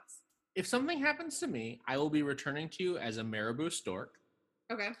nighthawks. If something happens to me, I will be returning to you as a marabou stork.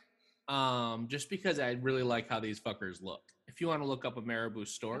 Okay. Just because I really like how these fuckers look. If you want to look up a marabou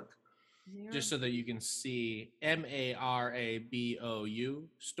stork, just so that you can see MARABOU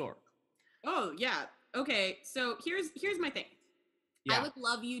stork. Oh yeah. Okay. So here's my thing. Yeah. I would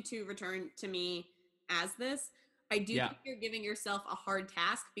love you to return to me as this. I do think you're giving yourself a hard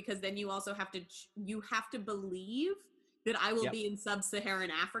task, because then you also have to believe that I will be in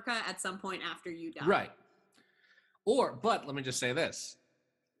sub-Saharan Africa at some point after you die. Right. But let me just say this.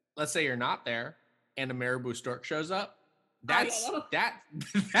 Let's say you're not there and a marabou stork shows up. That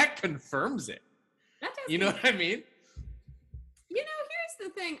confirms it. That does. You know what I mean? You know, here's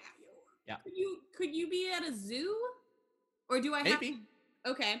the thing. Yeah. Could you be at a zoo? Or do I have to?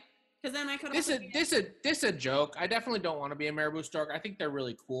 Okay. Because then I could. This a joke. I definitely don't want to be a marabou stork. I think they're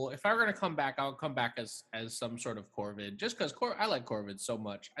really cool. If I were gonna come back, I'll come back as some sort of corvid, just because I like corvids so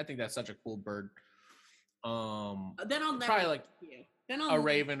much. I think that's such a cool bird. Then I'll never probably like you. Then a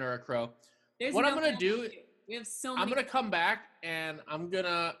raven or a crow. What I'm gonna do? We have so many. I'm gonna come back and I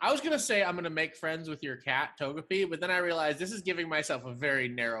was gonna say I'm gonna make friends with your cat Togepi, but then I realized this is giving myself a very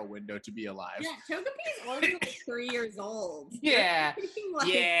narrow window to be alive. Yeah, Togepi is already like 3 years old. Yeah,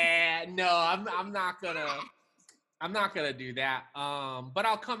 yeah. No, I'm not gonna do that. But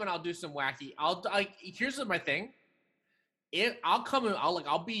I'll come and I'll do some wacky. Here's my thing.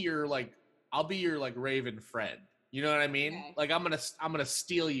 I'll be your raven friend. You know what I mean? Okay. Like I'm gonna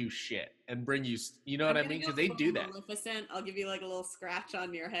steal you shit and bring you. You know what I mean? Because they do that. Maleficent. I'll give you like a little scratch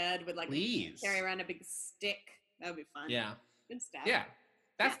on your head with like. Please carry around a big stick. That would be fun. Yeah. Good stuff. Yeah,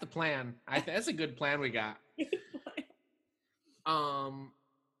 that's the plan. That's a good plan we got.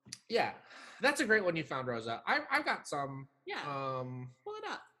 Yeah, that's a great one you found, Rosa. I've got some. Yeah. Pull it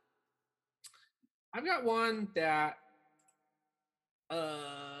up. I've got one that.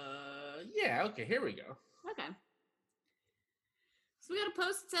 Yeah. Okay. Here we go. Okay. So we got a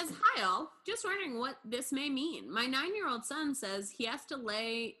post that says, "Hi all, just wondering what this may mean. My 9-year-old son says he has to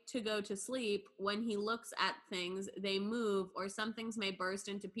lay to go to sleep. When he looks at things, they move, or some things may burst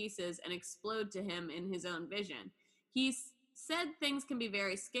into pieces and explode to him in his own vision. He said things can be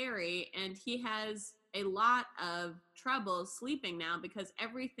very scary, and he has a lot of trouble sleeping now because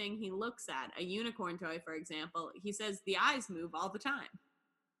everything he looks at, a unicorn toy, for example, he says the eyes move all the time."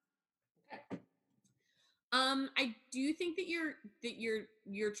 Okay. I do think that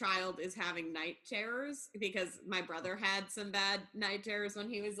your child is having night terrors, because my brother had some bad night terrors when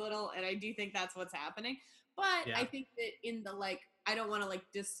he was little, and I do think that's what's happening. But yeah. I think that in the like I don't want to like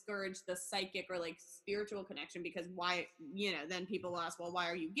discourage the psychic or like spiritual connection, because why, then people will ask, well, why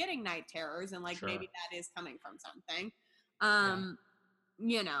are you getting night terrors? And like, Sure. maybe that is coming from something,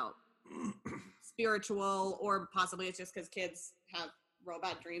 Yeah. Spiritual, or possibly it's just because kids have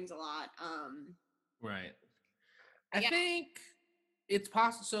robot dreams a lot. Right. I think it's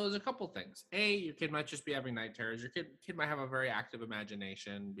possible. So there's a couple things. A, your kid might just be having night terrors. Your kid might have a very active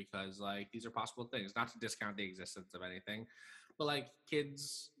imagination, because like these are possible things. Not to discount the existence of anything, but like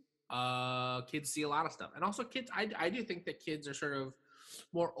kids see a lot of stuff. And also kids, I do think that kids are sort of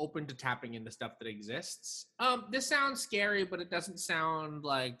more open to tapping into stuff that exists. This sounds scary, but it doesn't sound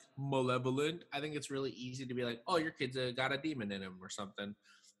like malevolent. I think it's really easy to be like, oh, your kid's got a demon in him or something.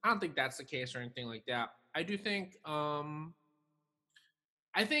 I don't think that's the case or anything like that. I do think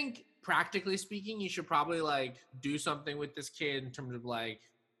I think practically speaking, you should probably like do something with this kid in terms of like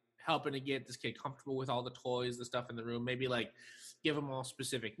helping to get this kid comfortable with all the toys, the stuff in the room. Maybe like give them all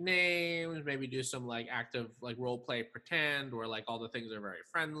specific names. Maybe do some like active like role play pretend, where like all the things are very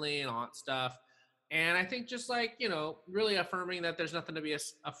friendly and all that stuff. And I think just like really affirming that there's nothing to be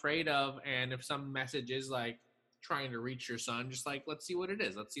afraid of. And if some message is like trying to reach your son, just like let's see what it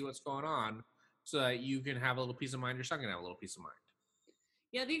is. Let's see what's going on, so that you can have a little peace of mind. Your son can have a little peace of mind.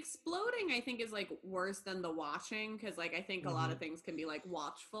 Yeah, the exploding I think is like worse than the watching, because like I think a lot of things can be like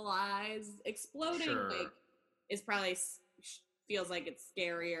watchful eyes. Exploding like is probably feels like it's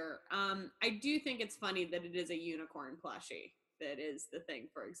scarier. I do think it's funny that it is a unicorn plushie that is the thing,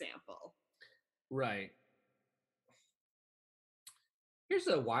 for example. Right. Here's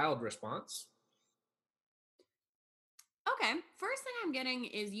a wild response. Okay, first thing I'm getting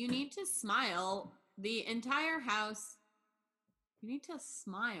is you need to smile the entire house. You need to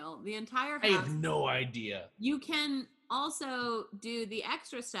smile the entire house. I have no idea. You can also do the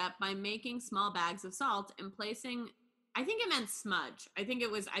extra step by making small bags of salt and placing, I think it meant smudge. I think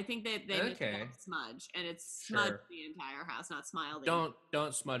that they meant smudge, and it's smudge the entire house, not smile.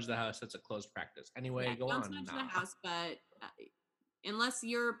 Don't smudge the house. That's a closed practice. Anyway, go on. Don't smudge the house, but unless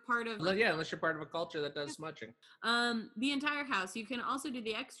you're part of unless you're part of a culture that does smudging. The entire house. You can also do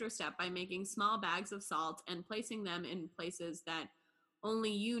the extra step by making small bags of salt and placing them in places that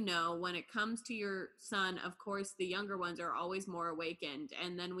only you know. When it comes to your son, of course, the younger ones are always more awakened,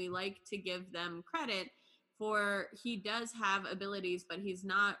 and then we like to give them credit for he does have abilities, but he's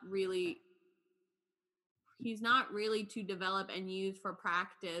not really to develop and use for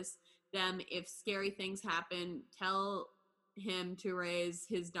practice them. If scary things happen, tell him to raise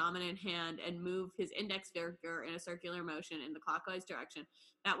his dominant hand and move his index finger in a circular motion in the clockwise direction.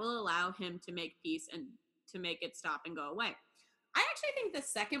 That will allow him to make peace and to make it stop and go away. I actually think the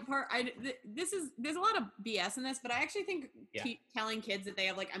second part, there's a lot of BS in this, but I actually think telling kids that they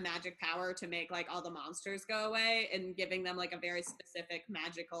have like a magic power to make like all the monsters go away and giving them like a very specific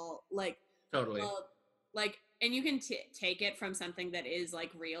magical, like, totally. And you can take it from something that is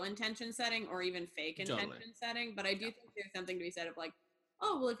like real intention setting or even fake intention setting. But I do think there's something to be said of like,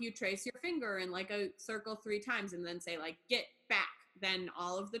 oh, well, if you trace your finger in like a circle 3 times and then say like, get back, then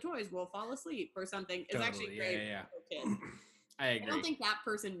all of the toys will fall asleep or something. It's actually great for kids. I agree. I don't think that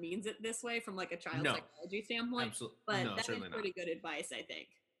person means it this way from like a child psychology standpoint. Absolutely. But that is pretty good advice, I think.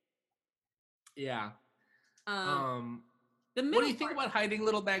 Yeah. What do you think about hiding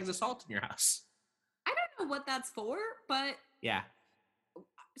little bags of salt in your house? I don't know what that's for, but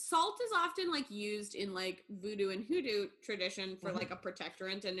salt is often like used in like voodoo and hoodoo tradition for like a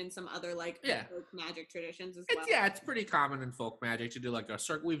protectorant, and in some other like folk magic traditions as well. Yeah, it's pretty common in folk magic to do like a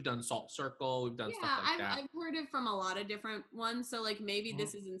circle. We've done salt circle. We've done stuff like that. I've heard it from a lot of different ones. So like maybe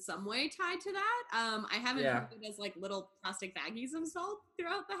this is in some way tied to that. I haven't heard it as like little plastic baggies of salt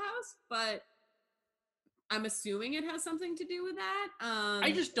throughout the house, but I'm assuming it has something to do with that.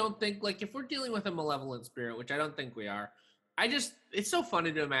 I just don't think, like, if we're dealing with a malevolent spirit, which I don't think we are, it's so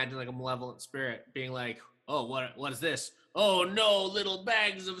funny to imagine like a malevolent spirit being like, oh, what is this? Oh no, little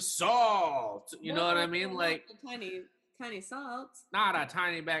bags of salt. You know what I mean? Like tiny salt. Not a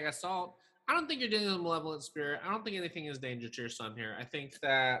tiny bag of salt. I don't think you're dealing with a malevolent spirit. I don't think anything is danger to your son here. I think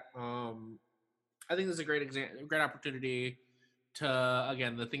that this is a great great opportunity to,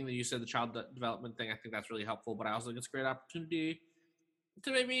 again, the thing that you said, the child development thing, I think that's really helpful, but I also think it's a great opportunity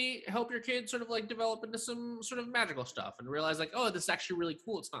to maybe help your kid sort of like develop into some sort of magical stuff and realize like, oh, this is actually really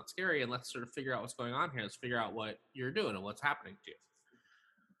cool. It's not scary. And let's sort of figure out what's going on here. Let's figure out what you're doing and what's happening to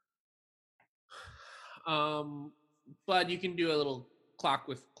you. But you can do a little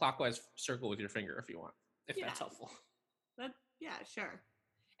clockwise circle with your finger if you want, if that's helpful. But yeah, sure.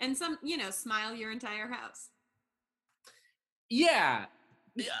 And smile your entire house. Yeah.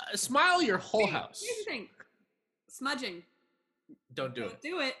 Smile your whole house. Here's the thing. Smudging. Don't do it.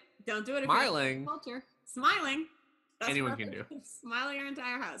 Do it. Don't do it. Smiling. Culture. Smiling. That's Anyone can do. Smiling your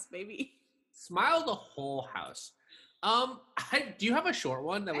entire house, baby. Smile the whole house. Do you have a short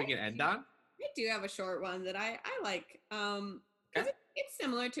one that we can end on? I do have a short one that I like. Okay. It's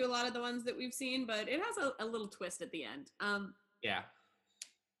similar to a lot of the ones that we've seen, but it has a little twist at the end. Yeah.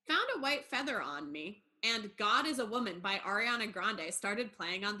 Found a White Feather on Me and God is a Woman by Ariana Grande started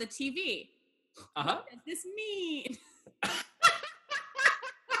playing on the TV. What does this mean?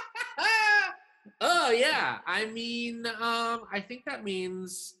 Oh yeah. I mean, I think that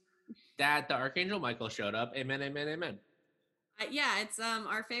means that the Archangel Michael showed up. Amen, amen, amen. Yeah, it's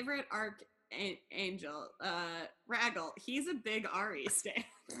our favorite archangel, Raggle. He's a big Ari stan.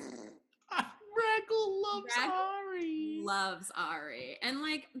 Raggle loves Ari. Loves Ari. And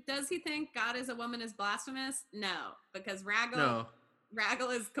like, does he think God is a Woman is blasphemous? No, because Raggle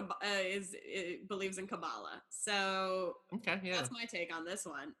is believes in Kabbalah. So okay, yeah, that's my take on this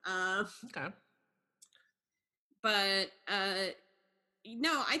one. Okay, but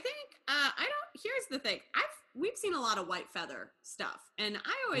no, I think I don't. Here's the thing: we've seen a lot of White Feather stuff, and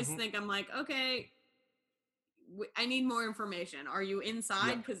I always think I'm like, okay, I need more information. Are you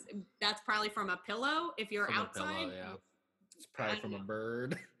inside? Because that's probably from a pillow. If you're outside, yeah, it's probably from a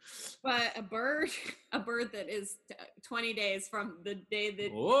bird. But a bird that is 20 days from the day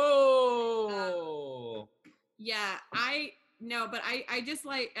that. Whoa. Yeah, I know, but I just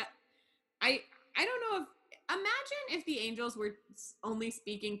like I don't know if. Imagine if the angels were only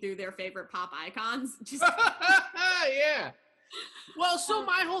speaking through their favorite pop icons. Just yeah. Well, so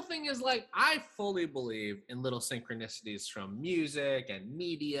my whole thing is like, I fully believe in little synchronicities from music and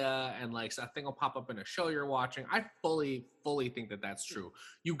media, and like something will pop up in a show you're watching. I fully think that that's true.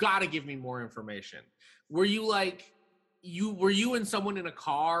 You got to give me more information. Were you and someone in a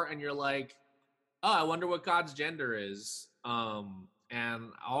car and you're like, oh, I wonder what God's gender is.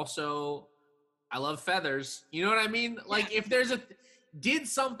 And also, I love feathers. You know what I mean? Like, if there's did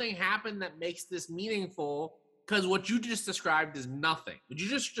something happen that makes this meaningful? Because what you just described is nothing. What you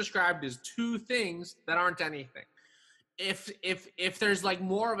just described is two things that aren't anything. If there's like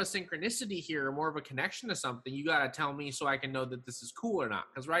more of a synchronicity here, or more of a connection to something, you got to tell me so I can know that this is cool or not.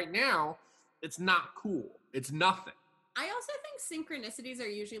 Because right now, it's not cool. It's nothing. I also think synchronicities are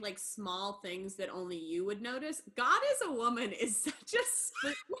usually like small things that only you would notice. God is a Woman is such a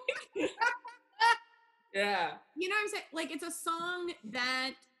yeah. You know what I'm saying? Like, it's a song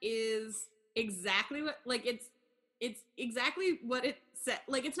that is exactly what, like, it's exactly what it said.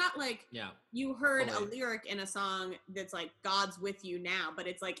 Like, it's not like you heard a lyric in a song that's like God's with you now, but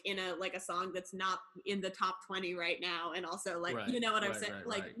it's like in a song that's not in the top 20 right now, and also like you know what I'm saying?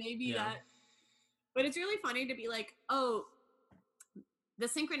 Like maybe that. But it's really funny to be like, oh, the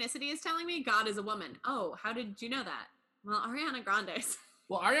synchronicity is telling me God is a woman. Oh, how did you know that? Well, Ariana Grande.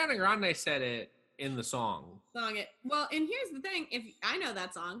 Well, Ariana Grande said it in the song. Well, and here's the thing: if I know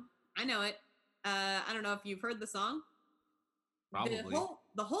that song, I know it. I don't know if you've heard the song. Probably.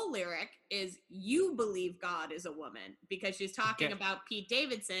 The whole lyric is "You believe God is a woman" because she's talking about Pete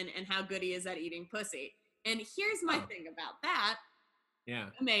Davidson and how good he is at eating pussy. And here's my thing about that. Yeah.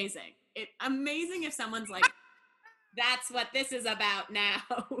 Amazing. Amazing if someone's like, "That's what this is about now."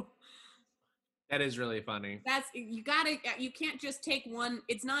 That is really funny. You can't just take one.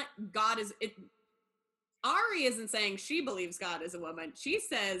 It's not God is it. Ari isn't saying she believes God is a woman. She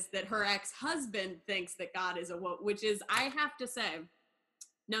says that her ex-husband thinks that God is a woman, which is, I have to say,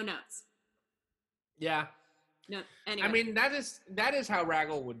 no notes. Yeah. No. Anyway. I mean, that is how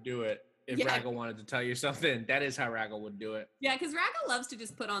Raggle would do it. If Raggle wanted to tell you something, that is how Raggle would do it. Yeah, because Raggle loves to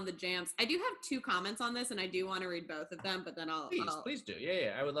just put on the jams. I do have 2 comments on this, and I do want to read both of them, but then Please do.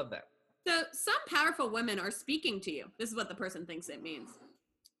 Yeah, I would love that. So, some powerful women are speaking to you. This is what the person thinks it means.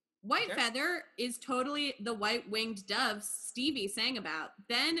 White Feather is totally the white-winged dove Stevie sang about.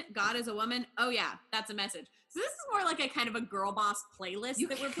 Then God is a Woman. Oh yeah, that's a message. So this is more like a kind of a girl boss playlist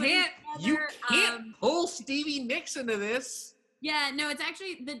that we're putting together. You can't pull Stevie Nicks into this. Yeah, no, it's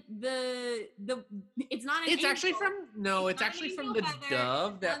actually the it's not an It's actually from the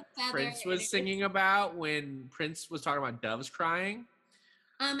dove that Prince was singing about when Prince was talking about doves crying.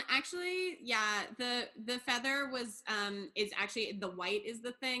 Actually, yeah, the feather was is actually the white is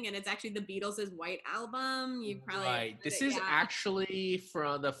the thing, and it's actually the Beatles' White album. You probably This is actually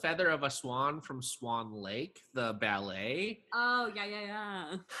from The Feather of a Swan from Swan Lake, the ballet. Oh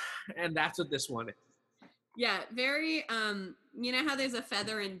yeah. And that's what this one is. Yeah, very. You know how there's a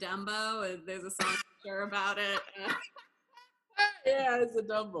feather in Dumbo? There's a song sure about it. Yeah, it's a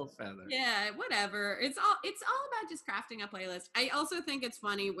Dumbo feather. Yeah, whatever. It's all about just crafting a playlist. I also think it's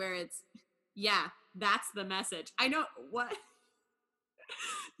funny where it's, that's the message. I know what.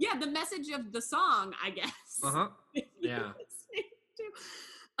 Yeah, the message of the song, I guess. Uh-huh. If you Yeah. listening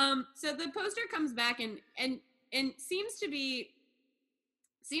so the poster comes back and seems to be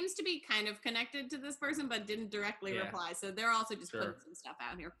kind of connected to this person, but didn't directly Yeah. reply. So they're also just Sure. putting some stuff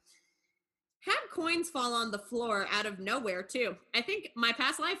out here. Had coins fall on the floor out of nowhere too. I think my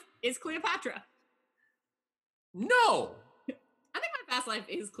past life is Cleopatra. No. I think my past life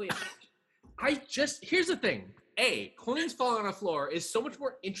is Cleopatra. Here's the thing. Coins falling on the floor is so much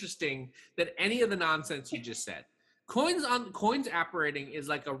more interesting than any of the nonsense you just said. Coins apparating is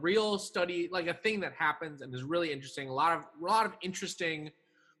like a real study, like a thing that happens and is really interesting. A lot of interesting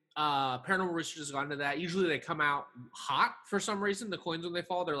paranormal research has gone into that. Usually they come out hot for some reason. The coins when they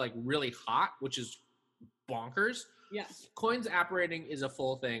fall, they're like really hot, which is bonkers. Yeah. Coins apparating is a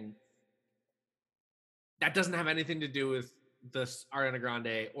full thing. That doesn't have anything to do with this Ariana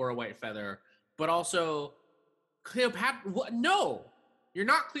Grande or a white feather, but also Cleopatra. What? No, you're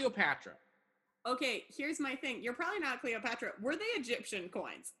not Cleopatra. Okay, here's my thing. You're probably not Cleopatra. Were they Egyptian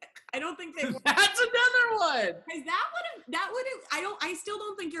coins? I don't think they were. That's another one. Because I still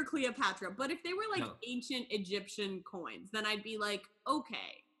don't think you're Cleopatra, but if they were like ancient Egyptian coins, then I'd be like,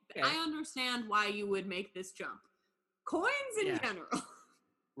 okay, I understand why you would make this jump. Coins in general.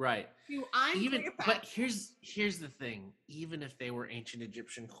 Right. Cleopatra. But here's the thing. Even if they were ancient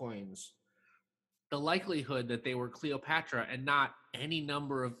Egyptian coins, the likelihood that they were Cleopatra and not any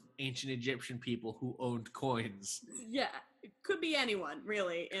number of ancient Egyptian people who owned coins. Yeah, it could be anyone,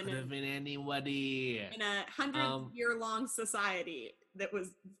 really. Could have been anybody. In a 100-year-long society that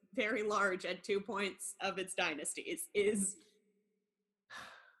was very large at 2 points of its dynasties is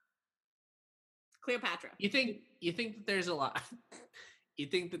Cleopatra. You think that there's a lot you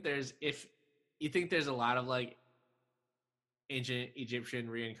think there's a lot of like ancient Egyptian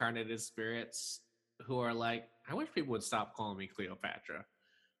reincarnated spirits who are like, I wish people would stop calling me Cleopatra.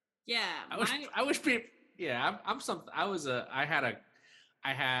 Yeah. I wish people I'm something. I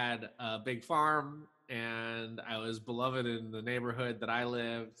had a big farm and I was beloved in the neighborhood that I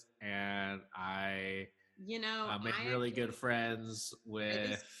lived, and I made really good friends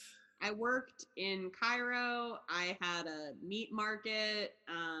with. I worked in Cairo. I had a meat market.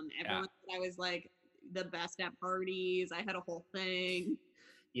 Everyone thought I was like the best at parties. I had a whole thing.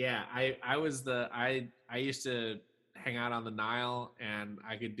 Yeah, I used to hang out on the Nile, and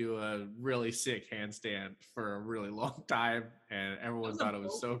I could do a really sick handstand for a really long time, and everyone thought it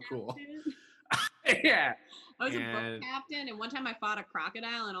was so cool. Yeah. I was a boat captain, and one time I fought a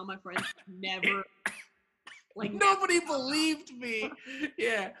crocodile, and all my friends never nobody believed me.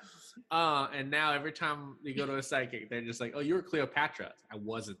 Yeah. And now every time you go to a psychic, they're just like, "Oh, you were Cleopatra." I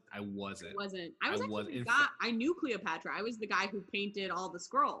wasn't. I was actually the guy. I knew Cleopatra. I was the guy who painted all the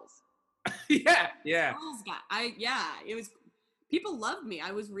scrolls. Yeah. Scrolls guy. It was. People loved me.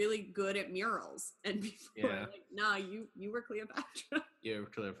 I was really good at murals, and people were like, "No, you were Cleopatra." You were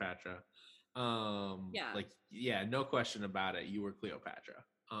Cleopatra. No question about it. You were Cleopatra.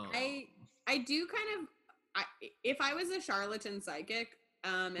 I do kind of. If I was a charlatan psychic,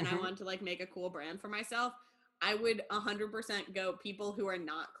 and I want to like make a cool brand for myself, I would 100% go people who are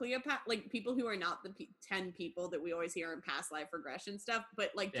not Cleopatra, like people who are not the 10 people that we always hear in past life regression stuff,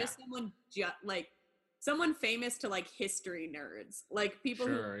 but like just someone famous to like history nerds, like people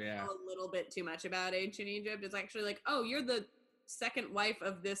who know a little bit too much about ancient Egypt. It's actually like, oh, you're the second wife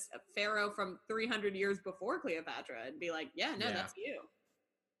of this pharaoh from 300 years before Cleopatra, and be like, that's you.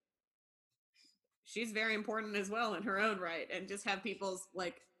 She's very important as well in her own right, and just have people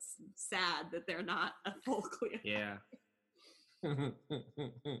like sad that they're not a full Cleopatra.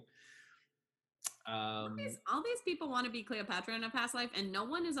 All these people want to be Cleopatra in a past life, and no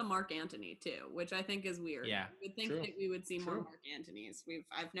one is a Mark Antony too, which I think is weird. Yeah, you would think that we would see more Mark Antonies.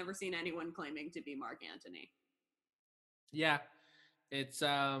 I've never seen anyone claiming to be Mark Antony. Yeah, it's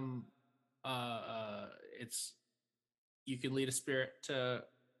you can lead a spirit to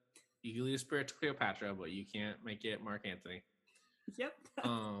Cleopatra, but you can't make it Mark Antony. Yep.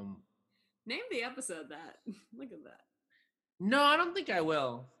 Name the episode that. Look at that. No, I don't think I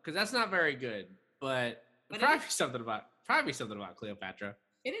will, because that's not very good. But probably something about Cleopatra.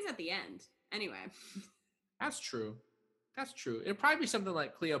 It is at the end, anyway. That's true. It'd probably be something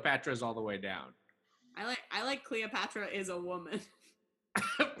like Cleopatra's all the way down. I like Cleopatra is a woman.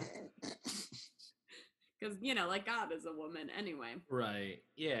 Because, like God is a woman anyway. Right.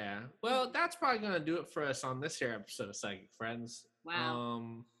 Yeah. Well, that's probably going to do it for us on this here episode of Psychic Friends.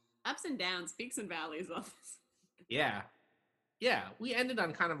 Wow. Ups and downs, peaks and valleys of this. Yeah. Yeah. We ended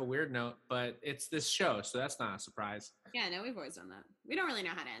on kind of a weird note, but it's this show, so that's not a surprise. Yeah, no, we've always done that. We don't really know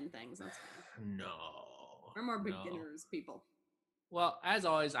how to end things. That's fine. No. We're more beginners people. Well, as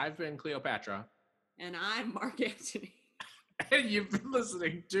always, I've been Cleopatra, And I'm Mark Antony. and you've been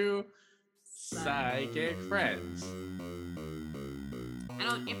listening to Psychic Friends.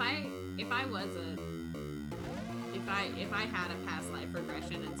 If I had a past life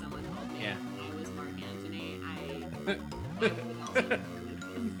regression and someone told me I was Mark Antony,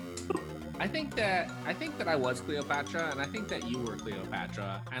 I think that I was Cleopatra, and I think that you were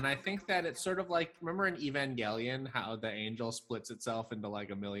Cleopatra, and I think that it's sort of like, remember in Evangelion how the angel splits itself into like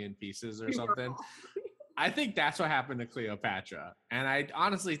a million pieces or something? I think that's what happened to Cleopatra, and I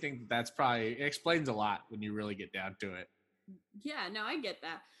honestly think that's probably, it explains a lot when you really get down to it. Yeah, no, I get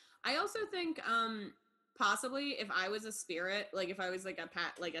that. I also think possibly if I was a spirit, like if I was like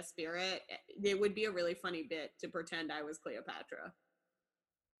a spirit, it would be a really funny bit to pretend I was Cleopatra.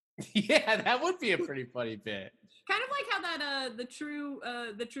 Yeah, that would be a pretty funny bit. Kind of like how that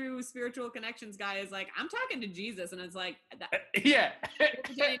the true spiritual connections guy is like, I'm talking to Jesus, and it's like yeah.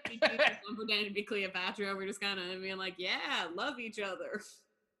 I'm pretending to be Cleopatra. We're just kind of being like, yeah, love each other.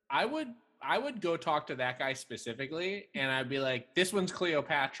 I would go talk to that guy specifically, and I'd be like, this one's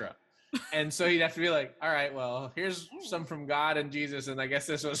Cleopatra. And so he'd have to be like, all right, well, here's some from God and Jesus, and I guess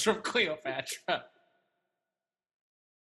this was from Cleopatra.